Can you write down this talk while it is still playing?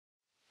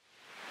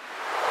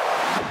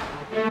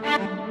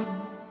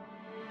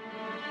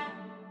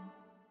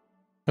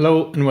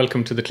Hello and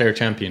welcome to the Clare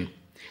Champion.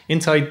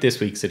 Inside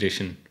this week's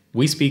edition,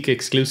 we speak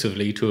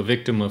exclusively to a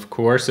victim of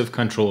coercive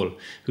control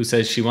who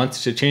says she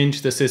wants to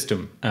change the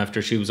system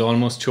after she was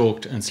almost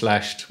choked and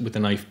slashed with a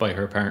knife by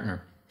her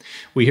partner.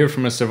 We hear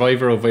from a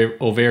survivor of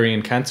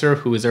ovarian cancer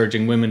who is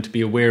urging women to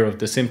be aware of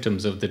the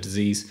symptoms of the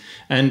disease,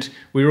 and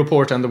we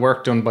report on the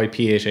work done by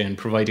Pieta in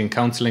providing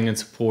counselling and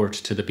support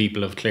to the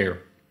people of Clare.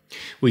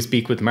 We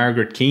speak with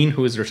Margaret Keane,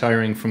 who is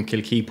retiring from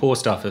Kilkee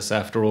Post Office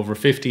after over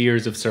 50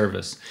 years of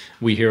service.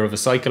 We hear of a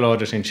cycle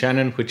audit in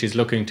Shannon, which is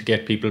looking to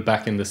get people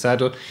back in the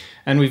saddle.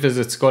 And we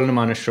visit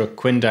Scoilnamanagh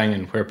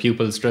Quindangan, where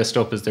pupils dressed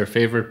up as their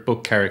favourite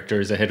book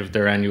characters ahead of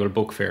their annual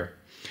book fair.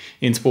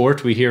 In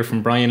sport, we hear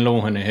from Brian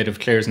Lohan ahead of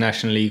Clare's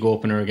National League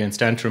opener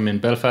against Antrim in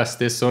Belfast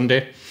this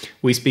Sunday.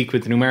 We speak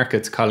with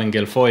Newmarket's Colin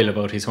Guilfoyle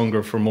about his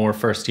hunger for more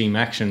first-team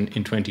action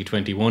in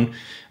 2021.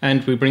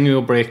 And we bring you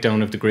a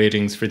breakdown of the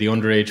gradings for the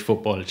Underage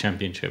Football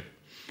Championship.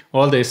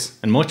 All this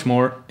and much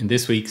more in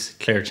this week's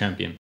Clare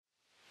Champion.